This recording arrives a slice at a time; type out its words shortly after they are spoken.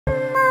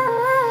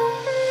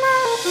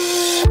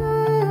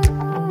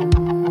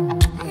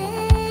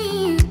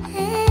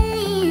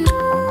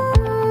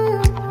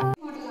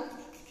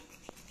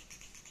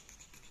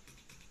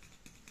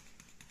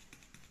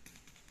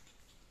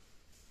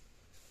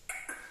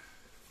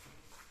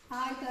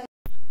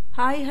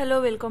Hi hello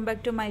welcome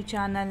back to my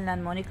channel.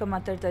 ನಾನು ಮೋನಿಕಾ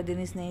ಮಾತಾಡ್ತಾ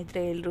ಇದ್ದೀನಿ.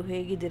 ಸ್ನೇಹಿತರೆ, ಎಲ್ಲರೂ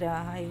ಹೇಗಿದ್ದೀರಾ?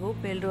 ಐ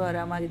ಹೋಪ್ ಎಲ್ಲರೂ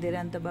ಆರಾಮಾಗಿದ್ದೀರಾ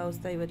ಅಂತ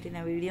ಭಾವಿಸ್ತಾ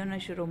ಇವತ್ತಿನ ವಿಡಿಯೋನ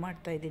ಶುರು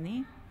ಮಾಡ್ತಾ ಇದ್ದೀನಿ.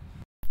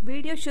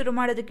 ವಿಡಿಯೋ ಶುರು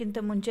ಮಾಡೋದಕ್ಕಿಂತ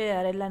ಮುಂಚೆ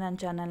ಯಾರೆಲ್ಲ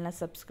ನನ್ನ ಚಾನಲ್ನ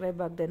ಸಬ್ಸ್ಕ್ರೈಬ್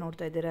ಆಗದೆ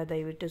ನೋಡ್ತಾ ಇದ್ದೀರಾ,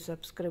 ದಯವಿಟ್ಟು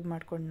ಸಬ್ಸ್ಕ್ರೈಬ್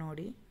ಮಾಡ್ಕೊಂಡು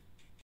ನೋಡಿ.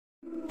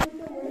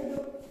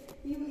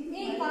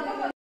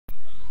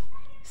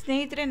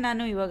 ಸ್ನೇಹಿತರೆ,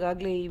 ನಾನು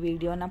ಇವಾಗಲೇ ಈ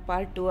ವಿಡಿಯೋನ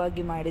ಪಾರ್ಟ್ 2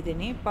 ಆಗಿ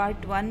ಮಾಡಿದ್ದೀನಿ.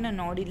 ಪಾರ್ಟ್ 1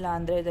 ನೋಡಿಲ್ಲ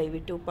ಅಂದರೆ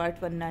ದಯವಿಟ್ಟು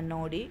ಪಾರ್ಟ್ 1ನ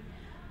ನೋಡಿ.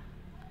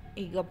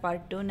 ಈಗ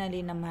ಪಾರ್ಟ್ 2ನಲ್ಲಿ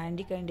ನಮ್ಮ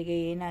ಹ್ಯಾಂಡಿ ಕ್ಯಾಂಡಿಗೆ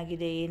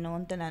ಏನಾಗಿದೆ ಏನು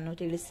ಅಂತ ನಾನು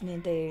ತಿಳಿಸ್ತೀನಿ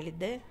ಅಂತ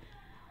ಹೇಳಿದ್ದೆ.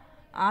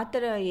 ಆ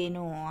ಥರ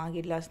ಏನೂ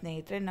ಆಗಿಲ್ಲ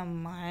ಸ್ನೇಹಿತರೆ.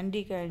 ನಮ್ಮ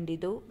ಹ್ಯಾಂಡಿ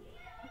ಕ್ಯಾಂಡಿದು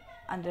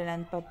ಅಂದರೆ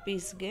ನನ್ನ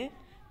ಪಪ್ಪೀಸ್ಗೆ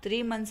 3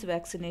 months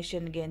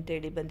ವ್ಯಾಕ್ಸಿನೇಷನ್ಗೆ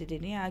ಅಂತೇಳಿ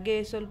ಬಂದಿದ್ದೀನಿ. ಹಾಗೆ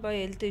ಸ್ವಲ್ಪ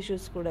ಹೆಲ್ತ್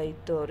ಇಶ್ಯೂಸ್ ಕೂಡ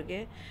ಇತ್ತು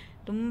ಅವ್ರಿಗೆ.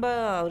 ತುಂಬ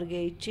ಅವ್ರಿಗೆ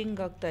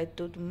ಇಚ್ಚಿಂಗ್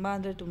ಆಗ್ತಾಯಿತ್ತು. ತುಂಬ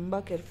ಅಂದರೆ ತುಂಬ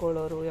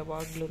ಕೆರ್ಕೊಳ್ಳೋರು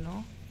ಯಾವಾಗ್ಲೂ.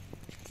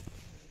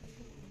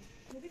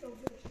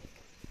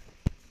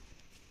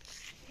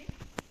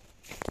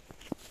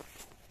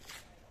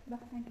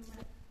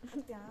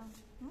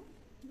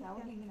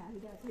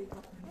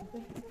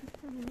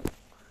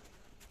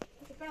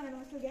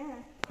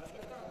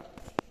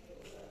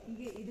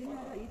 ಹೀಗೆ ಇದನ್ನ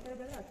ಈ ಥರ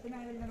ಬಂದರೆ ಹತ್ತು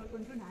ನಾಯಿಗಳನ್ನ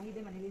ನೋಡ್ಕೊಂಡ್ರು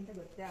ನಾಯಿದೆ ಮನೇಲಿ ಅಂತ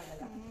ಗೊತ್ತೇ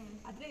ಆಗಲ್ಲ.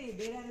 ಆದರೆ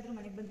ಬೇರೆ ಯಾರಾದ್ರೂ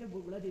ಮನೆಗೆ ಬಂದರೆ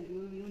ಬುಗ್ಳೋದು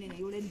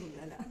ಇವಳೇನು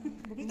ಬುಗ್ಳಲ್ಲ.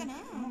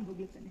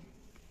 ಬುಗ್ಳುತ್ತಾನೆ.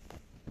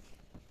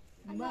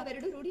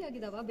 ಅವೆರಡು ರೂಢಿ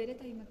ಆಗಿದಾವ ಬೇರೆ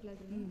ತಾಯಿ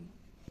ಮಕ್ಕಳಾದ್ರೂ.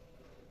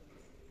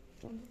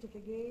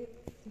 ಜೊತೆಗೆ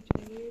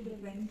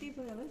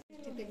 24 hours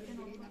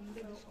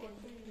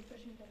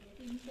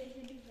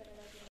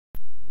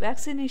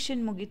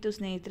ವ್ಯಾಕ್ಸಿನೇಷನ್ ಮುಗೀತು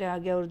ಸ್ನೇಹಿತರೆ.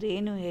 ಹಾಗೆ ಅವ್ರದ್ದು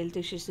ಏನು ಹೆಲ್ತ್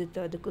ಇಶ್ಯೂಸ್ ಇತ್ತು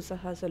ಅದಕ್ಕೂ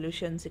ಸಹ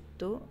ಸೊಲ್ಯೂಷನ್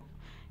ಸಿಕ್ತು.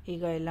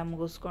 ಈಗ ಎಲ್ಲ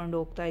ಮುಗಿಸ್ಕೊಂಡು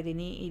ಹೋಗ್ತಾ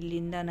ಇದ್ದೀನಿ.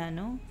 ಇಲ್ಲಿಂದ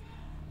ನಾನು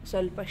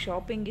ಸ್ವಲ್ಪ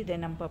ಶಾಪಿಂಗ್ ಇದೆ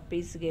ನಮ್ಮ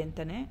ಪಪ್ಪೀಸ್ಗೆ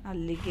ಅಂತಲೇ,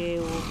 ಅಲ್ಲಿಗೆ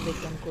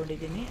ಹೋಗ್ಬೇಕು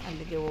ಅಂದ್ಕೊಂಡಿದ್ದೀನಿ.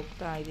 ಅಲ್ಲಿಗೆ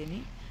ಹೋಗ್ತಾ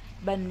ಇದ್ದೀನಿ.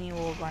 ಬನ್ನಿ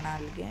ಹೋಗೋಣ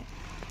ಅಲ್ಲಿಗೆ.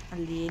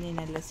 ಅಲ್ಲಿ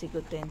ಏನೇನೆಲ್ಲ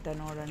ಸಿಗುತ್ತೆ ಅಂತ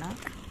ನೋಡೋಣ.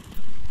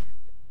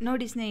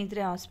 ನೋಡಿ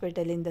ಸ್ನೇಹಿತರೆ,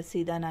 ಹಾಸ್ಪಿಟಲಿಂದ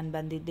ಸೀದಾ ನಾನು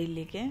ಬಂದಿದ್ದೆ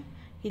ಇಲ್ಲಿಗೆ.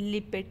 ಇಲ್ಲಿ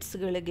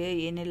ಪೆಟ್ಸ್ಗಳಿಗೆ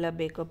ಏನೆಲ್ಲ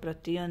ಬೇಕೋ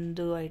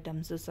ಪ್ರತಿಯೊಂದು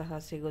ಐಟಮ್ಸು ಸಹ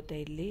ಸಿಗುತ್ತೆ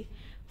ಇಲ್ಲಿ.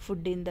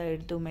 ಫುಡ್ಡಿಂದ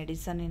ಹಿಡ್ದು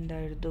ಮೆಡಿಸನಿಂದ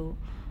ಹಿಡ್ದು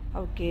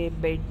ಅವಕ್ಕೆ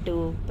ಬೆಡ್ಡು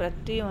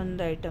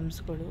ಪ್ರತಿಯೊಂದು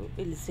ಐಟಮ್ಸ್ಗಳು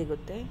ಇಲ್ಲಿ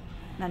ಸಿಗುತ್ತೆ.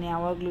 ನಾನು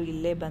ಯಾವಾಗಲೂ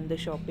ಇಲ್ಲೇ ಬಂದು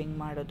ಶಾಪಿಂಗ್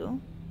ಮಾಡೋದು.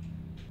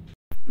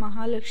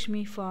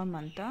 ಮಹಾಲಕ್ಷ್ಮಿ ಫಾರ್ಮ್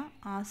ಅಂತ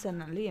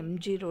ಹಾಸನಲ್ಲಿ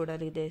MG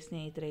ರೋಡಲ್ಲಿದೆ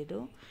ಸ್ನೇಹಿತರೆ ಇದು.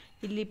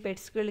 ಇಲ್ಲಿ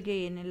ಪೆಟ್ಸ್ಗಳಿಗೆ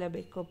ಏನೆಲ್ಲ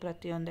ಬೇಕೋ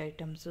ಪ್ರತಿಯೊಂದು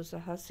ಐಟಮ್ಸು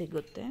ಸಹ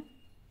ಸಿಗುತ್ತೆ.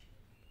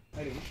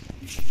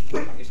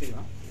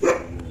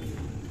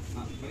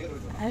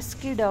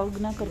 ಹಸ್ಕಿ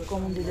ಡಾಗ್ನ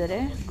ಕರ್ಕೊಂಬಂದಿದ್ದಾರೆ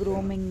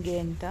ಗ್ರೂಮಿಂಗ್ಗೆ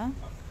ಅಂತ.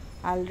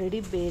 ಆಲ್ರೆಡಿ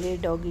ಬೇರೆ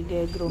ಡಾಗಿಗೆ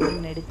ಗ್ರೂಮಿಂಗ್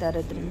ನಡೀತಾ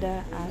ಇರೋದ್ರಿಂದ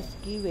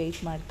ಹಸ್ಕಿ ವೆಯ್ಟ್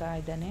ಮಾಡ್ತಾ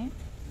ಇದ್ದಾನೆ.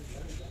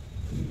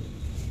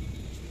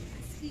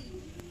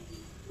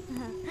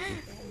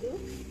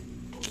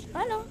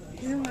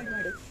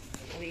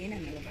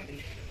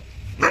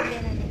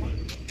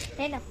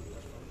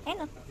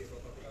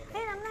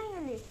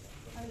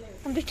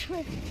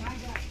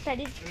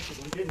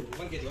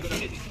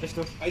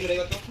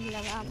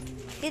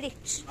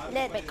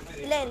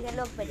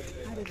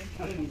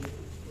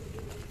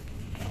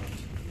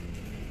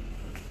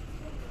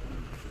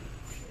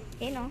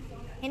 ಏನು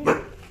ಏನು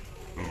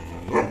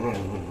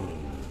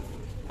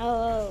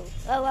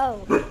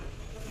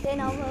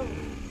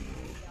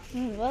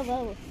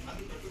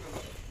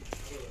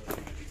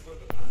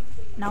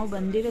ನಾವು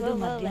ಬಂದಿರೋದು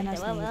ಮಧ್ಯಾಹ್ನ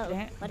ಸ್ನೇಹಿತರೆ.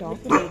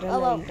 ಡಾಕ್ಟರ್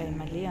ಇರಲ್ಲ ಈ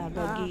ಟೈಮಲ್ಲಿ,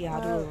 ಹಾಗಾಗಿ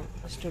ಯಾರು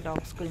ಅಷ್ಟು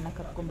ಡಾಗ್ಸ್ಗಳನ್ನ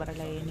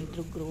ಕರ್ಕೊಂಬರಲ್ಲ.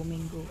 ಏನಿದ್ರು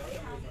ಗ್ರೂಮಿಂಗು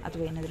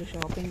ಅಥವಾ ಏನಾದರೂ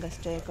ಶಾಪಿಂಗ್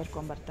ಅಷ್ಟೇ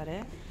ಕರ್ಕೊಂಬರ್ತಾರೆ.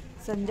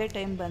 ಸಂಜೆ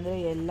ಟೈಮ್ ಬಂದರೆ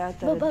ಎಲ್ಲ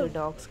ಥರದ್ದು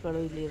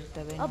ಡಾಗ್ಸ್ಗಳು ಇಲ್ಲಿ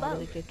ಇರ್ತವೆ.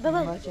 ನೋಡೋದಕ್ಕೆ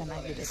ತುಂಬ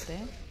ಚೆನ್ನಾಗಿರುತ್ತೆ.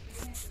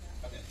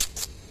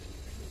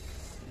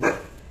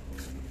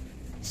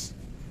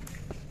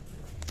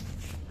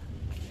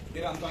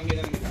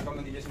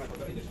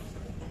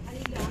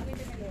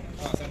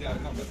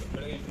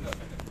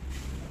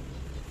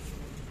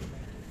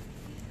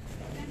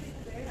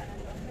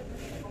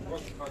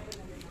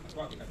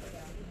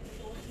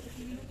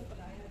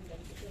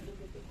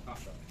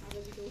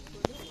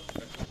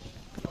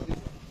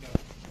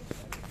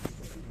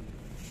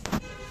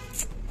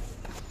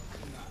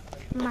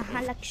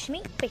 Mahalakshmi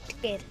pet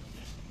care.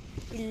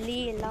 ಇಲ್ಲಿ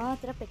ಎಲ್ಲ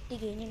ಥರ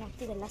ಪೆಟ್ಟಿಗೆ ಏನೇನು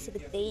ಆಗ್ತಿದೆಲ್ಲ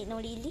ಸಿಗುತ್ತೆ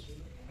ನೋಡಿ ಇಲ್ಲಿ.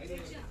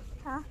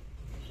 ಹಾಂ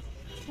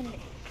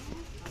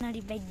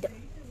ನೋಡಿ ಬೆಡ್.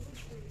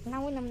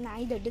 ನಾವು ನಮ್ಮ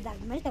ನಾಯಿ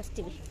ದೊಡ್ಡದಾದ್ಮೇಲೆ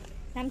ತರ್ತೀವಿ.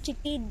 ನಮ್ಮ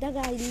ಚಿಕ್ಕಿ ಇದ್ದಾಗ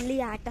ಇಲ್ಲಿ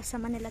ಆಟ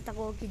ಸಾಮಾನೆಲ್ಲ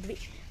ತಗೋ ಹೋಗಿದ್ವಿ.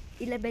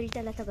 ಇಲ್ಲೇ ಬೆಲ್ಟ್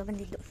ಎಲ್ಲ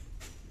ತಗೊಬಂದಿದ್ದು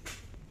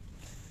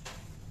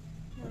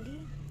ನೋಡಿ.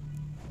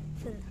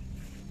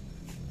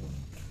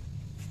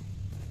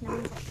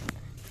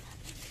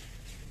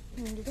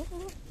 ನಮ್ಮದು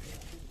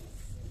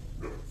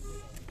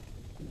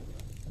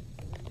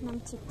ನಮ್ಮ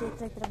ಚಿಟ್ಟಿ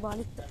ಹತ್ರ ಈ ಥರ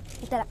ಬಾಲಿತ್ತು,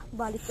 ಈ ಥರ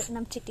ಬಾಲಿತ್ತು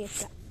ನಮ್ಮ ಚಿಟ್ಟಿ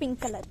ಹತ್ರ. ಪಿಂಕ್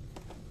ಕಲರ್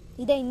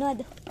ಇದೆ ಇನ್ನೂ.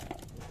 ಅದು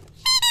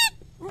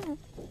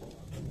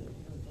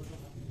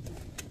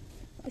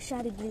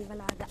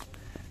ಹುಷಾರಿರ್ಲಿಲ್ವಲ್ಲ ಆಗ.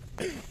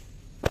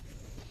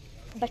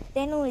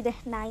 ಬಟ್ಟೆನೂ ಇದೆ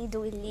ನಾಯಿದು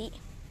ಇಲ್ಲಿ.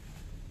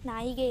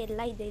 ನಾಯಿಗೆ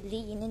ಎಲ್ಲ ಇದೆ ಇಲ್ಲಿ,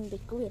 ಏನೇನು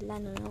ಬೇಕು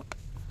ಎಲ್ಲನೂ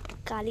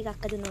ಕಾಲಿಗೆ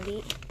ಹಾಕೋದು ನೋಡಿ.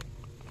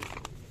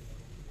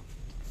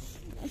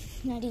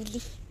 ನೋಡಿ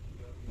ಇಲ್ಲಿ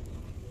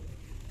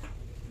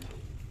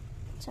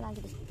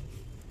ಚೆನ್ನಾಗಿದೆ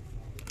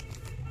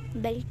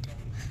ಬೆಲ್ಟ್.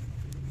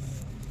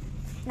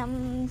 ನಮ್ಮ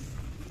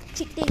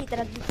ಚಿಟ್ಟಿಗೆ ಈ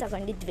ಥರದ್ದು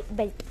ತಗೊಂಡಿದ್ವಿ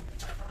ಬೆಲ್ಟ್.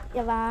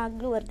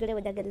 ಯಾವಾಗಲೂ ಹೊರ್ಗಡೆ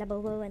ಹೋದಾಗೆಲ್ಲ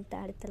ಬಹು ಅಂತ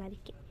ಆಡುತ್ತಲ್ಲ,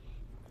 ಅದಕ್ಕೆ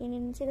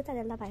ಏನೇನು ಸಿಗುತ್ತೆ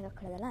ಅದೆಲ್ಲ ಬಾಯಿಗೆ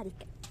ಹಾಕೊಳ್ಳೋದಲ್ಲ,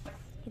 ಅದಕ್ಕೆ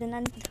ಇದು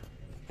ನಂದು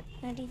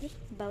ನೋಡಿ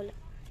ಬೌಲು.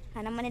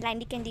 ನಮ್ಮ ಮನೇಲಿ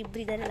ಆ್ಯಂಡಿ ಕ್ಯಾಂಡಿ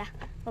ಇಬ್ಬರು ಇದ್ದಾರಲ್ಲ,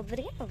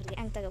 ಒಬ್ಬರಿಗೆ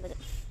ಹಂಗೆ ತಗೋಬೋದು.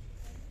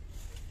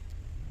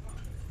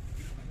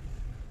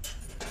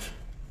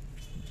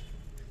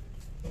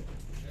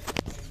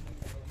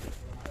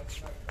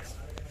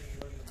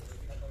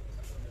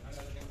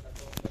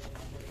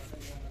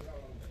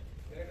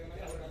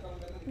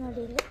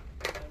 ನೋಡಿ ಇಲ್ಲಿ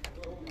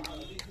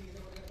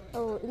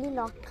ಇಲ್ಲಿ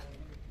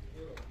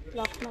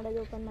ಲಾಕ್ ಮಾಡೋದು,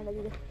 ಓಪನ್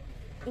ಮಾಡೋದಿದೆ,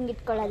 ಹಿಂಗೆ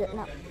ಇಟ್ಕೊಳ್ಳೋದು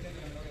ನಾವು.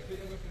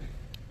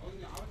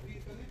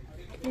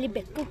 ಇಲ್ಲಿ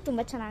ಬೆಕ್ಕು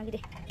ತುಂಬ ಚೆನ್ನಾಗಿದೆ,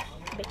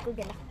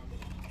 ಬೆಕ್ಕುಗೆಲ್ಲ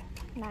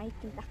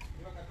ನಾಯಿಕ್ಕಿಂತ.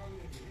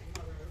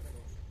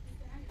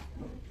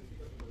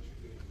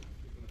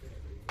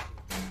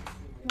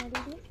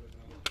 ನೋಡಿ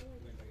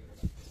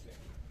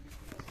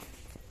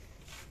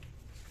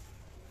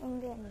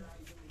ಹಿಂಗೆ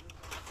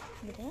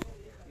ಅಂದರೆ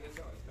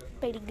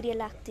ಪೆಡಿಗ್ರಿ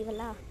ಎಲ್ಲ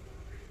ಹಾಕ್ತೀವಲ್ಲ,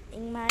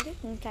 ಹಿಂಗೆ ಮಾಡಿ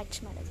ಹಿಂಗೆ ಕ್ಯಾಚ್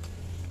ಮಾಡೋದು.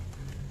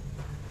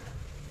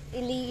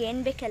 ಇಲ್ಲಿ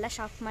ಏನು ಬೇಕೆಲ್ಲ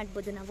ಶಾಪ್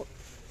ಮಾಡ್ಬೋದು ನಾವು.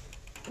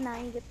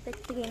 ನಾಯಿಗೆ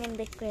ಪೆಟ್ಟಿಗೆ ಏನೇನು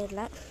ಬೇಕು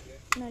ಎಲ್ಲ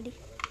ನೋಡಿ,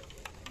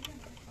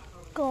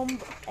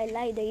 ಕೊಂಬ್ ಎಲ್ಲ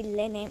ಇದೆ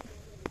ಇಲ್ಲೇ.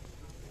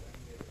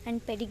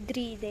 ಆ್ಯಂಡ್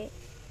ಪೆಡಿಗ್ರಿ ಇದೆ,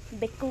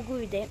 ಬೆಕ್ಕುಗೂ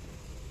ಇದೆ,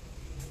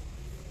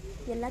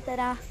 ಎಲ್ಲ ಥರ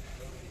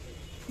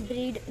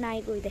ಬ್ರೀಡ್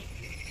ನಾಯಿಗೂ ಇದೆ.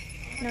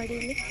 ನೋಡಿ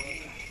ಇಲ್ಲಿ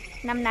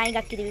ನಮ್ಮ ನಾಯಿಗೆ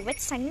ಹಾಕಿದ್ದೀವಿ,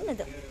 ಬಟ್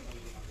ಸಣ್ಣದು.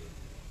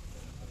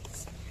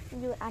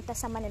 ಇದು ಆಟ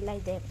ಸಾಮಾನೆಲ್ಲ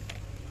ಇದೆ,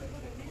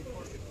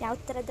 ಯಾವ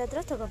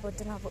ಥರದ್ದಾದರೂ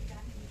ತೊಗೋಬೋದು ನಾವು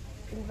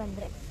ಇಲ್ಲಿ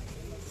ಬಂದರೆ.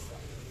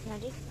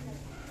 ನೋಡಿ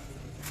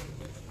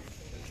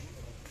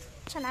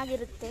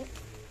ಚೆನ್ನಾಗಿರುತ್ತೆ,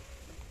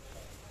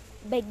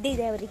 ಬೆಡ್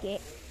ಇದೆ ಅವರಿಗೆ.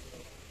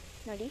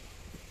 ನೋಡಿ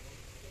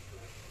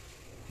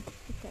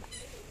ಈ ಥರ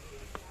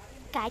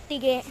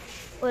ಕ್ಯಾಟಿಗೆ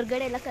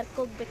ಹೊರ್ಗಡೆ ಎಲ್ಲ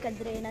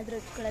ಕರ್ಕೋಗ್ಬೇಕಾದ್ರೆ ಏನಾದರೂ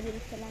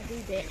ಇಟ್ಕೊಳ್ಳೋದಿರುತ್ತಲ್ಲ, ಅದು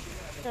ಇದೆ,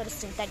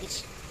 ತೋರಿಸ್ತೀನಿ ತಡಿ.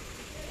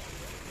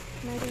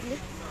 ನೋಡಿ ಇಲ್ಲಿ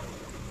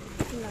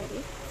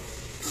ನೋಡಿ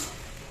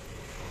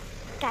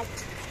ಕ್ಯಾಟ್,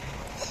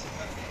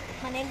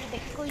 ಮನೆಯಲ್ಲಿ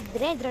ಬೆಕ್ಕು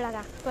ಇದ್ದರೆ ಇದ್ರೊಳಗೆ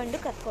ಹಾಕ್ಕೊಂಡು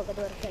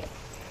ಕರ್ಕೋಗೋದು ಹೊರಗಡೆ.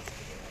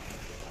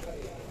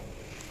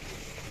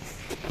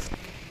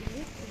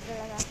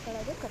 ಇದ್ರೊಳಗೆ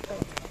ಹಾಕ್ಕೊಳ್ಳೋದು,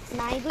 ಕರ್ಕೊಳ್ಳೋದು.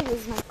 ನಾಯಿಗೂ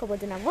ಯೂಸ್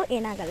ಮಾಡ್ಕೋಬೋದು ನಾವು,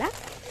 ಏನಾಗಲ್ಲ.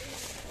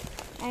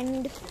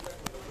 ಆ್ಯಂಡ್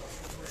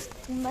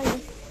ತುಂಬ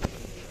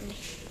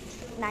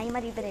ನಾಯಿ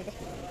ಮರಿ ಬೇರೆ ಇದೆ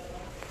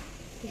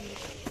ಇಲ್ಲಿ,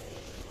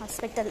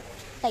 ಹಾಸ್ಪಿಟಲ್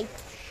ಟೈಪ್,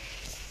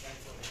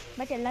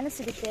 ಬಟ್ ಎಲ್ಲನೂ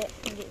ಸಿಗುತ್ತೆ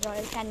ನಿಮಗೆ.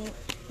 ರಾಯಲ್ ಕ್ಯಾನಿನ್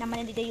ನಮ್ಮ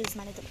ಮನೇಲಿ ಇದೆ ಯೂಸ್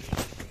ಮಾಡೋದು.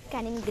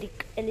 ಕ್ಯಾನಿನ್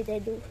ಗ್ರೀಕ್ ಎಲ್ಲಿದೆ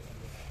ಇದು,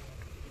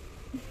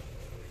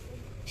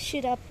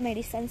 ಶಿರಪ್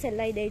ಮೆಡಿಸನ್ಸ್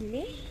ಎಲ್ಲ ಇದೆ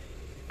ಇಲ್ಲಿ.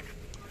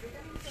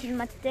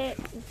 ಮತ್ತು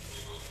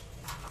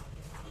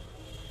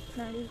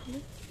ನೋಡಿ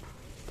ಇಲ್ಲಿ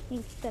ಈ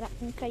ಥರ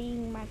ಕೈ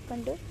ಹಿಂಗೆ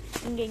ಮಾಡ್ಕೊಂಡು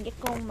ಹಿಂಗೆ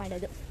ಕಾಂಬ್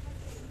ಮಾಡೋದು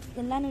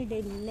ಎಲ್ಲನೂ ಇದೆ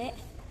ಇಲ್ಲೇ.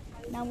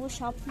 ನಾವು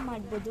ಶಾಪ್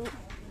ಮಾಡ್ಬೋದು,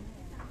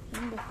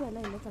 ಏನು ಬೇಕು ಎಲ್ಲ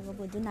ಇಲ್ಲೇ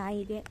ತಗೋಬೋದು.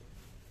 ನಾಯಿಗೆ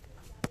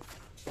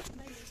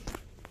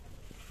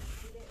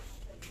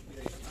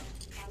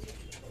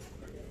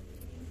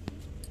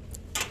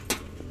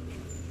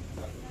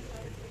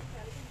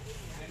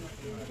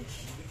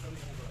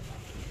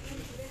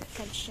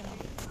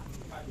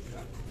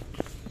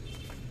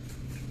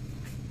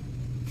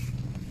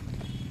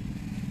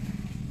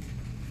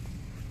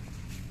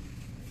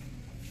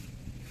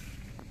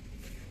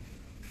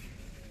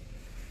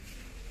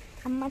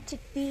ಅಮ್ಮ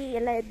ಚಿಕ್ಕಿ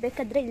ಎಲ್ಲ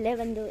ಇರಬೇಕಾದ್ರೆ ಇಲ್ಲೇ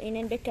ಒಂದು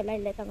ಏನೇನು ಬೇಕೆಲ್ಲ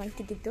ಇಲ್ಲೇ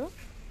ತಗೊತಿದ್ದಿದ್ದು,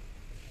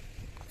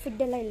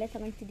 ಫುಡ್ಡೆಲ್ಲ ಇಲ್ಲೇ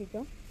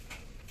ತಗೊತಿದ್ದಿದ್ದು.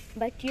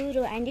 ಬಟ್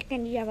ಇವರು ಆ್ಯಂಡಿ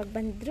ಕ್ಯಾಂಡಿ ಯಾವಾಗ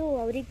ಬಂದರೂ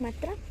ಅವ್ರಿಗೆ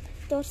ಮಾತ್ರ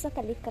ತೋರ್ಸೋಕೆ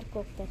ಅಲ್ಲಿಗೆ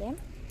ಕರ್ಕೋಗ್ತಾರೆ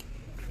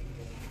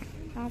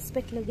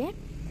ಹಾಸ್ಪಿಟ್ಲಿಗೆ.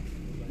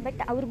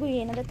 ಬಟ್ ಅವ್ರಿಗೂ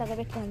ಏನಾದರೂ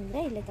ತಗೋಬೇಕು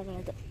ಅಂದರೆ ಇಲ್ಲೇ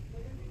ತಗೊಳ್ಳೋದು.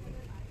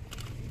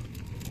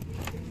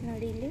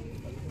 ನೋಡಿ ಇಲ್ಲಿ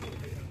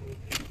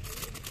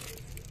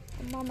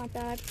ಅಮ್ಮ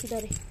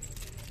ಮಾತಾಡ್ತಿದ್ದಾರೆ.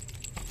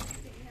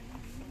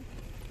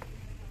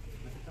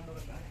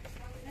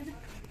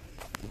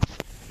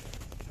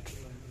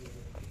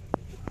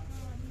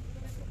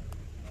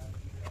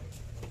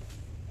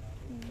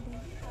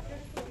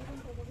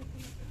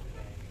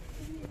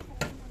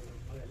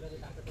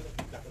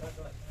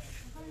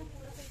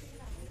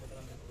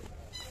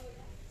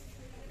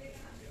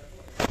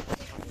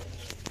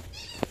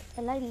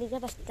 ಎಲ್ಲ ಇಲ್ಲಿಗೆ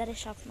ಬರ್ತಾರೆ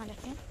ಶಾಪ್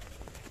ಮಾಡೋಕ್ಕೆ.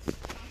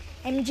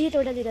 MG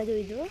ರೋಡಲ್ಲಿರೋದು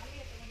ಇದು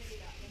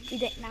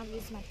ಇದೆ ನಾವು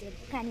ಯೂಸ್ ಮಾಡ್ತಿರೋದು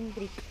ಕ್ಯಾನಿನ್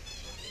ಬ್ರೀಕ್.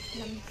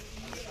 ನಮ್ಮ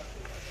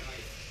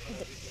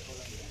ಇದು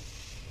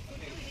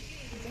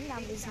ಇದನ್ನು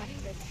ನಾವು ಯೂಸ್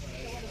ಮಾಡ್ತಿರೋದು.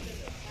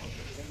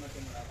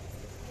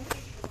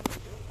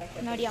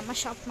 ನೋಡಿ ಅಮ್ಮ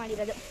ಶಾಪ್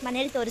ಮಾಡಿರೋದು,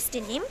 ಮನೇಲಿ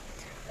ತೋರಿಸ್ತೀನಿ.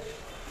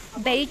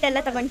 ಬೆಲ್ಟ್ ಎಲ್ಲ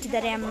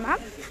ತಗೊತಿದ್ದಾರೆ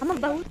ಅಮ್ಮ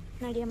ಬೌ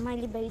ನೋಡಿ ಅಮ್ಮ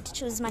ಇಲ್ಲಿ ಬೆಲ್ಟ್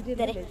ಚೂಸ್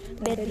ಮಾಡ್ತಿದ್ದಾರೆ.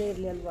 ಬೇರೆ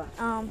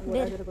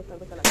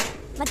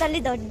ಮತ್ತು ಅಲ್ಲಿ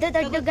ದೊಡ್ಡ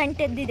ದೊಡ್ಡ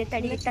ಗಂಟೆದ್ದಿದೆ,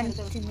 ತಡಿ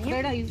ತಂತೀನಿ.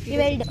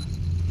 ಇವೆರಡು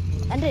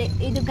ಅಂದರೆ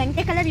ಇದು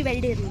ಗಂಟೆ ಕಲರ್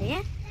ಇವೆರಡು ಇರಲಿ,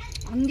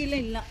 ಹಂಗಿಲ್ಲ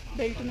ಇಲ್ಲ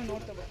ಬೆಲ್ಟನ್ನು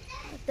ನೋಡ್ತವೆ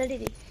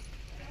ತಡೀರಿ.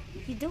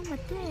 ಇದು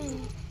ಮತ್ತು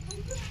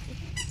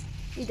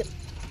ಇದು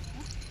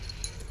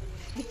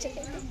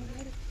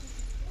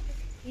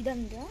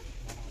ಇದೊಂದು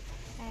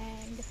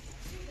ಆ್ಯಂಡ್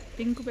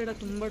ಪಿಂಕ್ ಬೇಡ,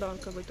 ತುಂಬ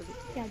ಡಾರ್ಕ್ ಆಗ್ಬಿಟ್ಟದು.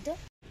 ಯಾವುದು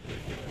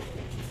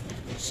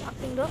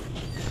ಶಾಪಿಂಗು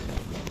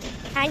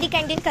ಆ್ಯಂಡಿ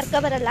ಕ್ಯಾಂಟೀನ್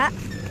ಕರ್ಕೊಬರಲ್ಲ,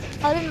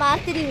 ಅವ್ರನ್ನ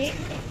ಮಾಡ್ತಿದ್ದೀವಿ,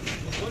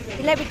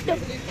 ಇಲ್ಲೇ ಬಿಟ್ಟು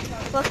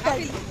ಹೋಗ್ತಾ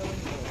ಇದ್ದೀವಿ.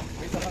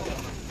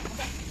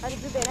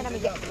 ಅವ್ರಿಗೂ ಬೇಡ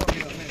ನಮಗೆ.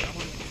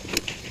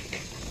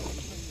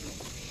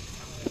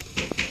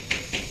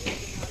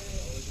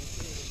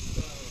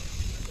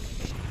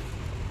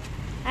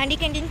 ಆಂಟಿ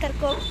ಕ್ಯಾಂಟೀನ್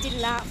ಕರ್ಕೊ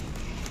ಹೋಗ್ತಿಲ್ಲ,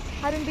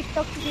 ಅವ್ರನ್ನ ಬಿಟ್ಟು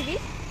ಹೋಗ್ತಿದ್ದೀವಿ.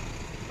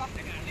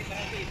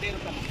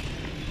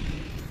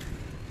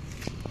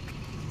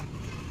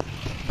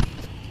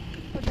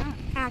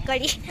 ಹಾಂ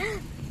ಕೊಡಿ,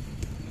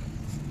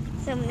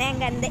 ಸುಮ್ಮನೆ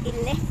ಹಂಗಂದೆ.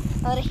 ಇಲ್ಲೇ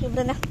ಅವರೇ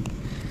ಇಬ್ಬರನ್ನ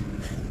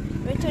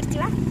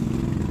ಬಿಟ್ಬಿಡ್ತೀವ.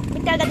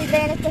 ಬಿಟ್ಟಾಗದಿದ್ದ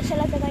ಏನೋ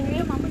ಸ್ಪೆಷಲ್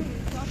ತಗೊಂಡ್ವಿ.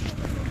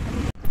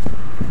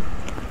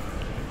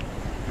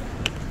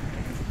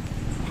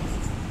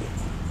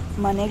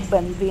 ಮನೆಗೆ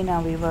ಬಂದ್ವಿ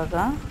ನಾವು ಇವಾಗ.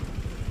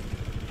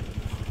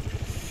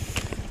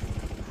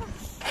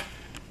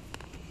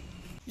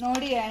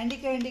 ನೋಡಿ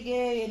ಕ್ಯಾಂಡಿಗೆ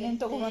ಏನೇನು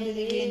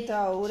ತೊಗೊಂಬಂದಿದ್ದೀವಿ ಅಂತ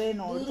ಅವರೇ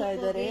ನೋಡ್ತಾ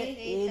ಇದ್ದಾರೆ.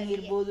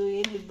 ಏನಿರ್ಬೋದು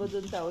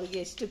ಅಂತ ಅವ್ರಿಗೆ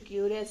ಎಷ್ಟು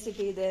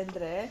ಕ್ಯೂರಿಯಾಸಿಟಿ ಇದೆ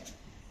ಅಂದರೆ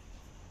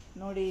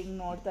ನೋಡಿ ಹಿಂಗೆ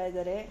ನೋಡ್ತಾ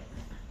ಇದ್ದಾರೆ.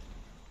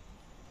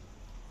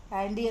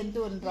 ಹ್ಯಾಂಡಿ ಅಂತೂ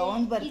ಒಂದು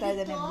ರೌಂಡ್ ಬರ್ತಾ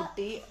ಇದ್ದಾನೆ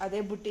ಬುಟ್ಟಿ,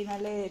 ಅದೇ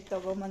ಬುಟ್ಟಿನಲ್ಲೇ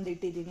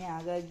ತೊಗೊಂಬಂದಿಟ್ಟಿದ್ದೀನಿ.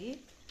 ಹಾಗಾಗಿ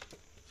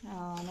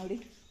ನೋಡಿ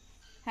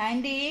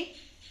ಹ್ಯಾಂಡಿ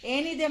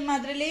ಏನಿದೆ ಅಮ್ಮ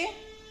ಅದರಲ್ಲಿ?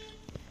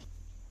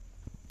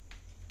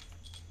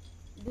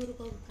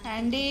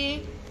 ಹ್ಯಾಂಡಿ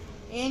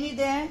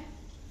ಏನಿದೆ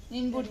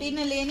ನಿನ್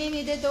ಬುಟ್ಟಿನಲ್ಲಿ?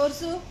 ಏನೇನಿದೆ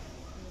ತೋರ್ಸು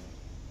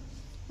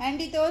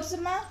ಹ್ಯಾಂಡಿ,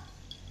 ತೋರ್ಸಮ್ಮ.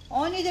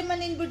 ಓನಿದೆಮ್ಮ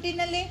ನಿನ್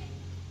ಬುಟ್ಟಿನಲ್ಲಿ?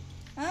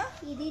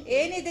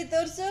 ಏನಿದೆ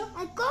ತೋರ್ಸು.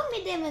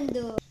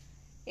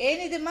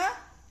 ಏನಿದೆಮ್ಮ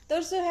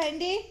ತೋರ್ಸು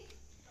ಹ್ಯಾಂಡಿ,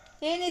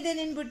 ಏನಿದೆ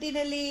ನಿನ್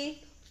ಬುಟ್ಟಿನಲ್ಲಿ?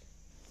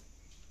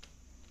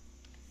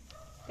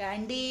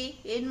 ಕ್ಯಾಂಡಿ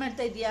ಏನ್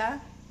ಮಾಡ್ತಾ ಇದ್ಯಾ?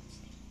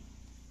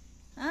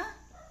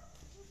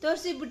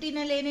 ತೋರ್ಸಿ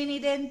ಬುಟ್ಟಿನಲ್ಲಿ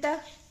ಏನೇನಿದೆ ಅಂತ.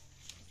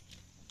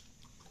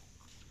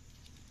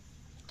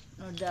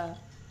 ನೋಡ್ದ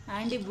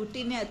ಹ್ಯಾಂಡಿ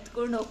ಬುಟ್ಟಿನೇ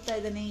ಹತ್ಕೊಂಡು ಹೋಗ್ತಾ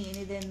ಇದ್ದಾನೆ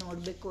ಏನಿದೆ ಅಂತ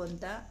ನೋಡ್ಬೇಕು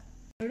ಅಂತ.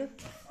 ನೋಡು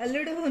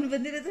ಅಲ್ಲೋಡು ಅವನು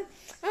ಬಂದಿರೋದು.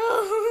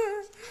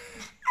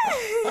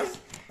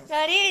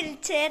 ನೋಡಿ ಇಲ್ಲಿ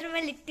ಚೇರ್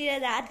ಮೇಲೆ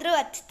ಇಟ್ಟಿರೋದು, ಆದ್ರೂ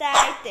ಹಚ್ತಾ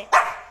ಐತೆ.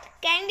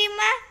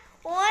 ಕ್ಯಾಂಡಿಮ್ಮ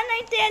ಓನ್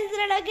ಐತೆ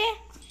ಅಲ್ದ್ರೊಳಗೆ.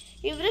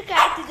 ಇಬ್ರು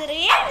ಕಾಯ್ತಿದ್ದಾರೆ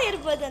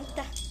ಏನಿರ್ಬೋದು ಅಂತ.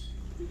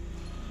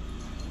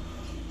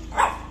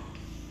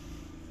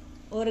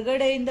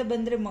 ಹೊರಗಡೆಯಿಂದ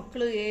ಬಂದ್ರೆ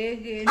ಮಕ್ಕಳು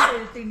ಹೇಗೆ ಏನು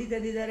ತಿಂಡಿ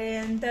ತಂದಿದ್ದಾರೆ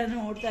ಅಂತ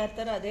ನೋಡ್ತಾ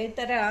ಇರ್ತಾರೆ. ಅದೇ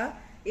ತರ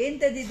ಏನ್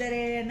ತಂದಿದ್ದಾರೆ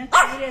ಅನ್ನೋ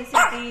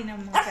ಕ್ಯೂರಿಯಾಸಿಟಿ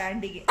ನಮ್ಮ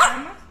ಕ್ಯಾಂಡಿಗೆ.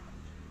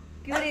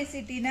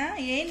 ಕ್ಯೂರಿಯಾಸಿಟಿನ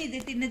ಏನಿದೆ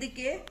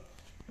ತಿನ್ನೋದಕ್ಕೆ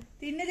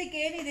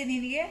ಏನಿದೆ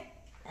ನಿನಗೆ?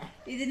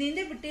 ಇದು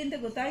ನಿಂದೆ ಬುಟ್ಟಿ ಅಂತ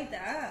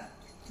ಗೊತ್ತಾಯ್ತಾ?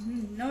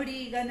 ನೋಡಿ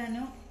ಈಗ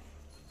ನಾನು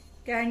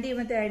ಕ್ಯಾಂಡಿ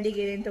ಮತ್ತೆ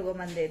ಹ್ಯಾಂಡಿಗೆ ಏನೇನು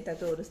ತಗೊಂಬಂದೆ ಅಂತ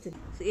ತೋರಿಸ್ತೀನಿ.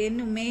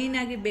 ಏನು ಮೇಯ್ನ್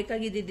ಆಗಿ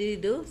ಬೇಕಾಗಿದ್ದು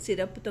ಇದು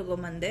ಸಿರಪ್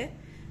ತಗೊಂಬಂದೆ.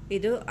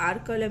 ಇದು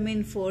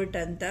ಆರ್ಕೊಲಮಿನ್ ಫೋರ್ಟ್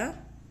ಅಂತ,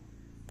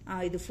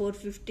 ಇದು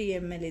 450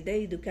 ml ಇದೆ.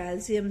 ಇದು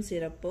ಕ್ಯಾಲ್ಸಿಯಂ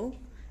ಸಿರಪ್ಪು.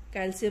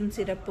 ಕ್ಯಾಲ್ಸಿಯಂ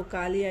ಸಿರಪ್ಪು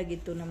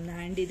ಖಾಲಿಯಾಗಿತ್ತು ನಮ್ಮ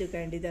ಹ್ಯಾಂಡಿದು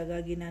ಕ್ಯಾಂಡಿದು,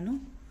 ಹಾಗಾಗಿ ನಾನು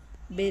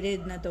ಬೇರೆ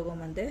ಇದನ್ನ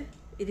ತೊಗೊಂಬಂದೆ.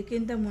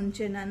 ಇದಕ್ಕಿಂತ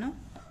ಮುಂಚೆ ನಾನು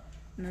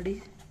ನೋಡಿ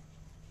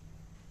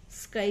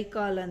ಸ್ಕೈ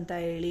ಕಾಲ್ ಅಂತ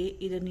ಹೇಳಿ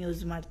ಇದನ್ನು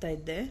ಯೂಸ್ ಮಾಡ್ತಾ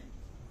ಇದ್ದೆ.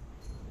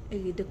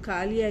 ಈಗ ಇದು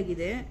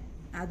ಖಾಲಿಯಾಗಿದೆ,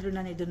 ಆದರೂ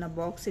ನಾನು ಇದನ್ನು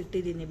ಬಾಕ್ಸ್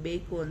ಇಟ್ಟಿದ್ದೀನಿ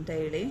ಬೇಕು ಅಂತ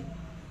ಹೇಳಿ.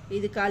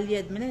 ಇದು ಖಾಲಿ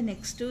ಆದಮೇಲೆ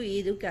ನೆಕ್ಸ್ಟು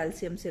ಇದು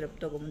ಕ್ಯಾಲ್ಸಿಯಂ ಸಿರಪ್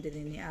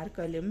ತೊಗೊಂಬಂದಿದ್ದೀನಿ,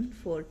 ಆರ್ಕೊಲಿಯಂ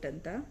ಫೋರ್ಟ್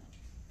ಅಂತ.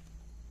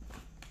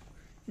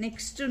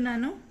 ನೆಕ್ಸ್ಟು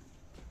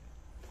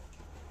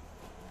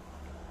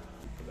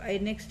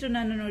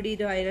ನಾನು ನೋಡಿ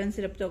ಇದು ಐರನ್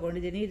ಸಿರಪ್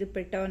ತೊಗೊಂಡಿದ್ದೀನಿ. ಇದು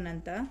ಪೆಟಾನ್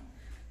ಅಂತ.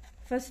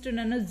 ಫಸ್ಟ್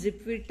ನಾನು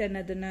ಜಿಪ್ವಿಟ್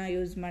ಅನ್ನೋದನ್ನು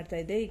ಯೂಸ್ ಮಾಡ್ತಾ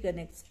ಇದ್ದೆ. ಈಗ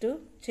ನೆಕ್ಸ್ಟು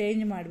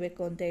ಚೇಂಜ್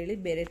ಮಾಡಬೇಕು ಅಂತ ಹೇಳಿ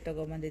ಬೇರೆ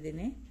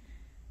ತೊಗೊಂಬಂದಿದ್ದೀನಿ.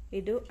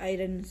 ಇದು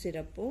ಐರನ್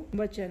ಸಿರಪ್ಪು,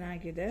 ತುಂಬ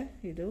ಚೆನ್ನಾಗಿದೆ.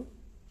 ಇದು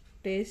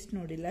ಟೇಸ್ಟ್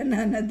ನೋಡಿಲ್ಲ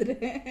ನಾನಾದರೆ.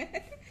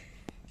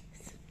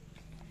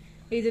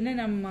 ಇದನ್ನು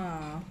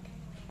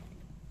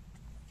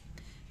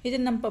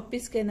ನಮ್ಮ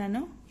ಪಪ್ಪೀಸ್ಗೆ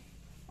ನಾನು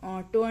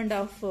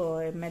 2.5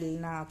 ml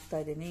ಹಾಕ್ತಾ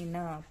ಇದ್ದೀನಿ.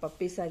 ಇನ್ನು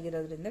ಪಪ್ಪೀಸ್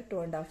ಆಗಿರೋದ್ರಿಂದ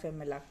 2.5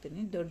 ml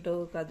ಹಾಕ್ತೀನಿ.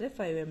 ದೊಡ್ಡವಕ್ಕಾದರೆ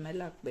 5 ml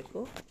ಹಾಕಬೇಕು.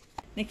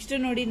 ನೆಕ್ಸ್ಟ್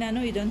ನೋಡಿ ನಾನು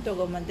ಇದನ್ನು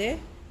ತೊಗೊಂಬಂದೆ,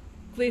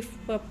 ಕ್ವಿಫ್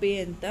ಪಪ್ಪಿ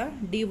ಅಂತ.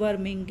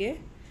 ಡಿವಾರ್ಮಿಂಗ್ಗೆ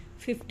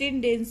 15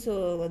 days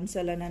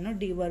ಒಂದ್ಸಲ ನಾನು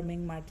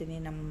ಡಿವಾರ್ಮಿಂಗ್ ಮಾಡ್ತೀನಿ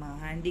ನಮ್ಮ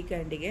ಹ್ಯಾಂಡಿ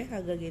ಕ್ಯಾಂಡಿಗೆ.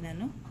 ಹಾಗಾಗಿ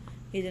ನಾನು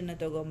ಇದನ್ನು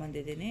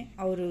ತೊಗೊಂಬಂದಿದ್ದೀನಿ.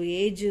 ಅವರು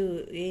ಏಜು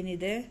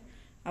ಏನಿದೆ,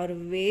 ಅವ್ರ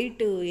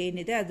ವೆಯ್ಟು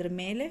ಏನಿದೆ ಅದ್ರ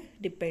ಮೇಲೆ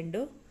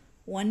ಡಿಪೆಂಡು.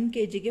 1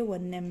 kgಗೆ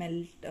 1 ml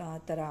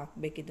ಥರ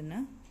ಹಾಕ್ಬೇಕು.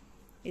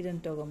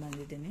 ಇದನ್ನು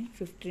ತೊಗೊಂಬಂದಿದ್ದೀನಿ.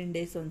 15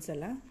 days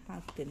ಒಂದ್ಸಲ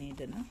ಹಾಕ್ತೀನಿ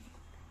ಇದನ್ನು.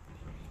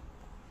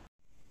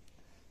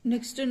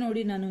 ನೆಕ್ಸ್ಟ್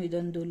ನೋಡಿ ನಾನು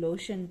ಇದೊಂದು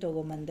ಲೋಷನ್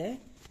ತೊಗೊಂಬಂದೆ,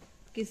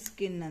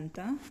 ಕಿಸ್ಕಿನ್ ಅಂತ.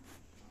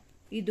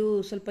 ಇದು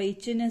ಸ್ವಲ್ಪ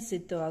ಇಚ್ಚಿನೆಸ್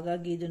ಇತ್ತು,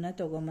 ಹಾಗಾಗಿ ಇದನ್ನು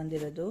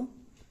ತೊಗೊಂಬಂದಿರೋದು.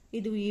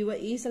 ಇದು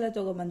ಈ ಸಲ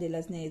ತೊಗೊಂಬಂದಿಲ್ಲ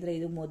ಸ್ನೇಹಿತರೆ,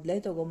 ಇದು ಮೊದಲೇ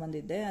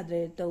ತೊಗೊಂಬಂದಿದ್ದೆ, ಆದರೆ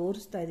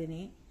ತೋರಿಸ್ತಾ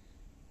ಇದ್ದೀನಿ.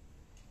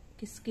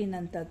 ಕಿಸ್ಕಿನ್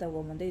ಅಂತ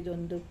ತೊಗೊಂಬಂದೆ.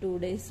 ಇದೊಂದು 2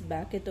 days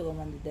ಬ್ಯಾಕೆ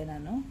ತೊಗೊಂಬಂದಿದ್ದೆ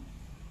ನಾನು.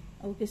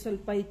 ಅವಕ್ಕೆ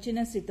ಸ್ವಲ್ಪ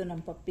ಇಚ್ಚಿನೆಸ್ ಇತ್ತು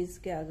ನಮ್ಮ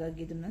ಪಪ್ಪೀಸ್ಗೆ,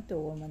 ಹಾಗಾಗಿ ಇದನ್ನು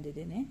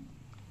ತೊಗೊಂಬಂದಿದ್ದೀನಿ.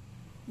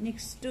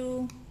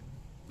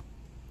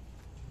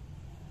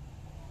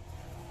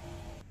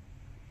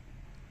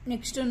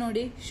 ನೆಕ್ಸ್ಟು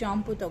ನೋಡಿ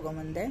ಶಾಂಪೂ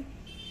ತೊಗೊಂಬಂದೆ,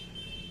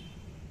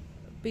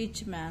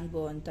 ಪೀಚ್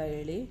ಮ್ಯಾಂಗೋ ಅಂತ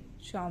ಹೇಳಿ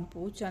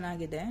ಶಾಂಪೂ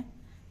ಚೆನ್ನಾಗಿದೆ.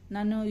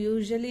 ನಾನು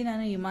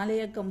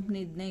ಹಿಮಾಲಯ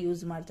ಕಂಪ್ನಿದನ್ನೇ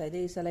ಯೂಸ್ ಮಾಡ್ತಾ ಇದ್ದೆ.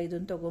 ಈ ಸಲ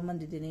ಇದನ್ನು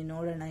ತೊಗೊಂಬಂದಿದ್ದೀನಿ,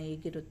 ನೋಡೋಣ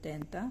ಹೇಗಿರುತ್ತೆ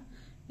ಅಂತ.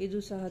 ಇದು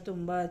ಸಹ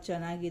ತುಂಬ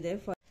ಚೆನ್ನಾಗಿದೆ.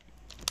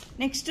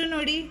 ನೆಕ್ಸ್ಟು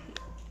ನೋಡಿ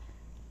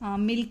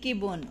ಮಿಲ್ಕಿ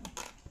ಬೋನ್.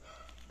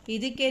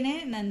 ಇದಕ್ಕೇನೆ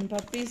ನನ್ನ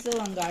ಪಪ್ಪೀಸು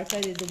ಹಂಗೆ ಆಡ್ತಾ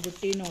ಇದ್ದಿದ್ದು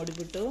ಬುಟ್ಟಿ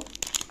ನೋಡಿಬಿಟ್ಟು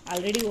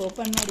ಆಲ್ರೆಡಿ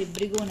ಓಪನ್ ಮಾಡಿ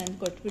ಇಬ್ಬರಿಗೂ ನಾನು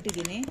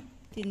ಕೊಟ್ಬಿಟ್ಟಿದ್ದೀನಿ.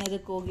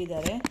 ತಿನ್ನೋದಕ್ಕೆ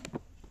ಹೋಗಿದ್ದಾರೆ,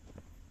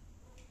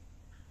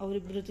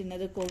 ಅವರಿಬ್ಬರು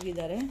ತಿನ್ನೋದಕ್ಕೆ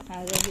ಹೋಗಿದ್ದಾರೆ.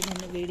 ಹಾಗಾಗಿ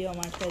ನಾನು ವಿಡಿಯೋ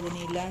ಮಾಡ್ತಾ ಇದ್ದೀನಿ.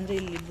 ಇಲ್ಲಾಂದರೆ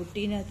ಇಲ್ಲಿ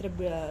ಬುಟ್ಟಿನ ಹತ್ರ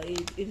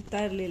ಇರ್ತಾ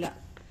ಇರಲಿಲ್ಲ.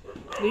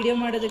 ವಿಡಿಯೋ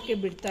ಮಾಡೋದಕ್ಕೆ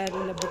ಬಿಡ್ತಾ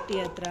ಇರಲಿಲ್ಲ ಬುಟ್ಟಿ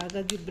ಹತ್ರ,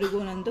 ಹಾಗಾಗಿ ಇಬ್ಬರಿಗೂ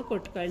ನಂದು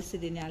ಕೊಟ್ಟು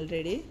ಕಳಿಸಿದ್ದೀನಿ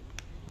ಆಲ್ರೆಡಿ.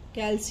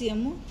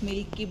 ಕ್ಯಾಲ್ಸಿಯಮ್ಮು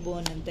ಮಿಲ್ಕಿ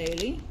ಬೋನ್ ಅಂತ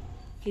ಹೇಳಿ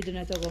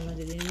ಇದನ್ನು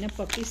ತೊಗೊಂಬಂದಿದ್ದೀನಿ. ಇನ್ನು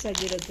ಪಪ್ಪೀಸ್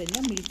ಆಗಿರೋದ್ರಿಂದ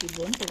ಮಿಲ್ಕಿ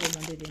ಬೋನ್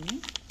ತೊಗೊಂಬಂದಿದ್ದೀನಿ.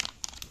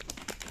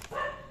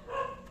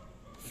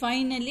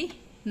 ಫೈನಲಿ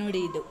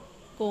ನೋಡಿ, ಇದು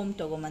ಕೋಮ್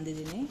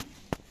ತೊಗೊಂಬಂದಿದ್ದೀನಿ.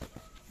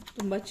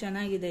 ತುಂಬ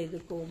ಚೆನ್ನಾಗಿದೆ ಇದು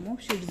ಕೋಮು.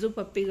 ಶಿಡ್ಜು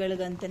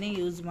ಪಪ್ಪಿಗಳಿಗಂತಲೇ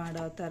ಯೂಸ್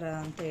ಮಾಡೋ ಥರ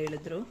ಅಂತ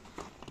ಹೇಳಿದ್ರು.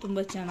 ತುಂಬ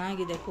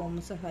ಚೆನ್ನಾಗಿದೆ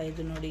ಕೋಮು ಸಹ.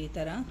 ಇದು ನೋಡಿ ಈ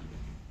ಥರ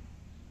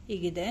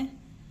ಹೀಗಿದೆ.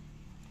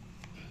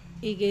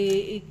 ಹೀಗೆ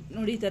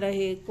ನೋಡಿ ಈ ಥರ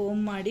ಕೋಮ್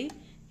ಮಾಡಿ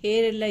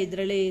ಹೇರೆಲ್ಲ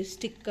ಇದರಲ್ಲೇ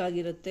ಸ್ಟಿಕ್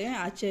ಆಗಿರುತ್ತೆ,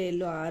 ಆಚೆ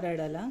ಎಲ್ಲೂ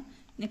ಹಾರಾಡಲ್ಲ.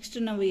 ನೆಕ್ಸ್ಟ್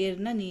ನಾವು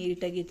ಏರ್ನ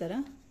ನೀಟಾಗಿ ಈ ಥರ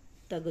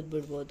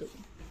ತೆಗೆದುಬಿಡ್ಬೋದು.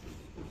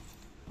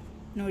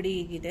 ನೋಡಿ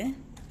ಹೀಗಿದೆ.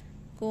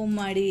 ಕೋಮ್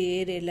ಮಾಡಿ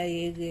ಏರೆಲ್ಲ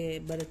ಹೇಗೆ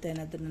ಬರುತ್ತೆ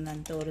ಅನ್ನೋದನ್ನು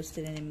ನಾನು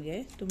ತೋರಿಸ್ತೀನಿ ನಿಮಗೆ.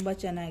 ತುಂಬ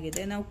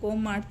ಚೆನ್ನಾಗಿದೆ. ನಾವು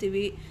ಕೋಮ್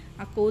ಮಾಡ್ತೀವಿ,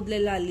 ಆ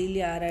ಕೂದಲೆಲ್ಲ ಅಲ್ಲಿ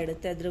ಇಲ್ಲಿ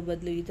ಹಾರಾಡುತ್ತೆ. ಅದ್ರ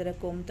ಬದಲು ಈ ಥರ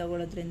ಕೋಮ್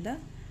ತಗೊಳ್ಳೋದ್ರಿಂದ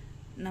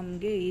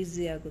ನಮಗೆ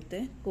ಈಸಿ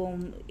ಆಗುತ್ತೆ.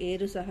 ಕೋಮ್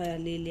ಏರು ಸಹ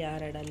ಅಲ್ಲಿ ಇಲ್ಲಿ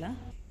ಹಾರಾಡಲ್ಲ.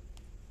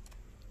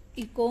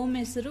 ಈ ಕೋಮ್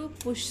ಹೆಸರು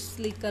ಪುಷ್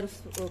ಸ್ಲೀಕರ್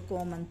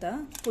ಕೋಮ್ ಅಂತ.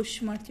 ಪುಷ್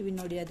ಮಾಡ್ತೀವಿ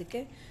ನೋಡಿ,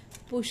 ಅದಕ್ಕೆ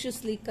ಪುಷ್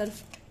ಸ್ಲೀಕರ್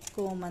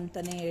ಕೋಮ್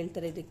ಅಂತಲೇ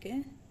ಹೇಳ್ತಾರೆ ಇದಕ್ಕೆ.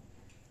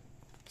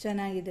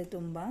 ಚೆನ್ನಾಗಿದೆ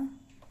ತುಂಬ.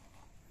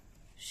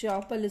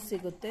 ಶಾಪಲ್ಲಿ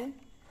ಸಿಗುತ್ತೆ,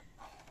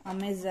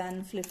 ಅಮೆಝಾನ್,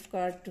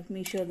 ಫ್ಲಿಪ್ಕಾರ್ಟ್,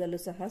 ಮೀಶೋದಲ್ಲೂ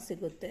ಸಹ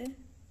ಸಿಗುತ್ತೆ.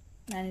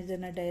 ನಾನು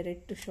ಇದನ್ನು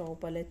ಡೈರೆಕ್ಟ್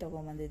ಶಾಪಲ್ಲೇ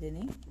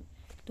ತೊಗೊಂಬಂದಿದ್ದೀನಿ.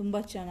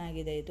 ತುಂಬ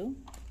ಚೆನ್ನಾಗಿದೆ ಇದು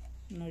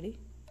ನೋಡಿ.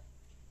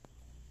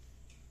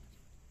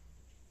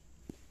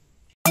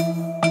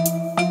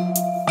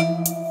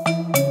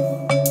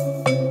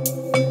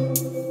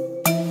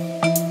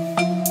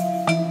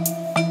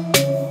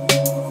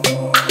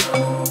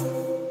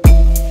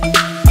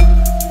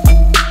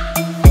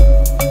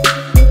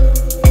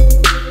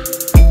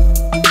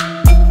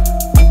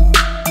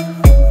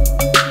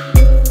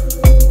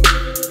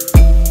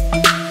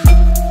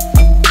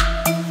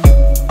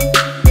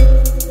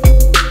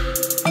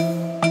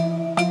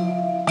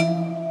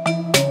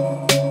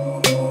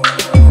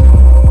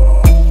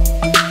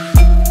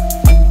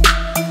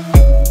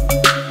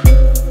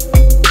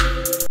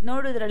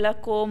 ನೋಡಿದ್ರಲ್ಲ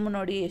ಕೋಮ್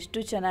ನೋಡಿ ಎಷ್ಟು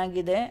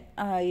ಚೆನ್ನಾಗಿದೆ.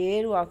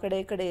 ಏರು ಆ ಕಡೆ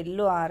ಈ ಕಡೆ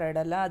ಎಲ್ಲೂ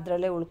ಹಾರಾಡಲ್ಲ,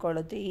 ಅದರಲ್ಲೇ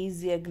ಉಳ್ಕೊಳ್ಳುತ್ತೆ.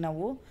 ಈಸಿಯಾಗಿ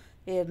ನಾವು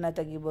ಏರ್ನ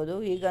ತೆಗಿಬೋದು.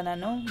 ಈಗ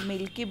ನಾನು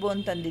ಮಿಲ್ಕಿ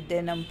ಬೋನ್ ತಂದಿದ್ದೆ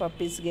ನಮ್ಮ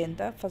ಪಪ್ಪೀಸ್ಗೆ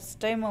ಅಂತ. ಫಸ್ಟ್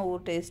ಟೈಮ್ ಅವು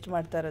ಟೇಸ್ಟ್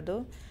ಮಾಡ್ತಾ ಇರೋದು,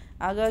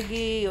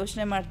 ಹಾಗಾಗಿ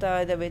ಯೋಚನೆ ಮಾಡ್ತಾ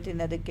ಇದ್ದಾವೆ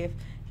ತಿನ್ನೋದಕ್ಕೆ.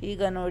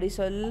 ಈಗ ನೋಡಿ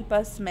ಸ್ವಲ್ಪ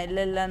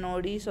ಸ್ಮೆಲ್ಲೆಲ್ಲ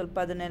ನೋಡಿ ಸ್ವಲ್ಪ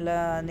ಅದನ್ನೆಲ್ಲ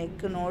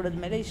ನೆಕ್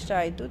ನೋಡಿದ್ಮೇಲೆ ಇಷ್ಟ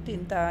ಆಯಿತು,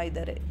 ತಿಂತಾ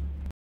ಇದ್ದಾರೆ.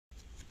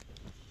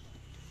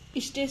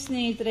 ಇಷ್ಟೇ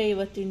ಸ್ನೇಹಿತರೆ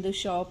ಇವತ್ತಿಂದು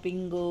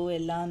ಶಾಪಿಂಗು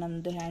ಎಲ್ಲ,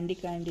 ನಮ್ಮದು ಹ್ಯಾಂಡಿ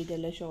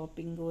ಕ್ಯಾಂಡಿದೆಲ್ಲ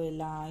ಶಾಪಿಂಗು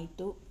ಎಲ್ಲ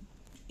ಆಯಿತು.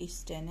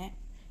 ಇಷ್ಟೇ.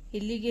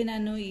 ಇಲ್ಲಿಗೆ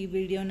ನಾನು ಈ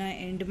ವಿಡಿಯೋನ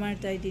ಎಂಡ್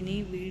ಮಾಡ್ತಾ ಇದ್ದೀನಿ.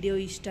 ವಿಡಿಯೋ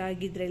ಇಷ್ಟ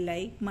ಆಗಿದ್ದರೆ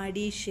ಲೈಕ್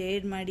ಮಾಡಿ,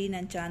 ಶೇರ್ ಮಾಡಿ,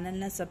 ನನ್ನ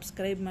ಚಾನಲ್ನ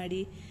ಸಬ್ಸ್ಕ್ರೈಬ್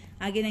ಮಾಡಿ,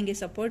 ಹಾಗೆ ನನಗೆ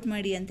ಸಪೋರ್ಟ್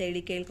ಮಾಡಿ ಅಂತ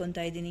ಹೇಳಿ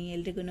ಕೇಳ್ಕೊತಾ ಇದ್ದೀನಿ.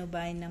 ಎಲ್ರಿಗೂ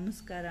ಬಾಯ್,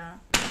 ನಮಸ್ಕಾರ.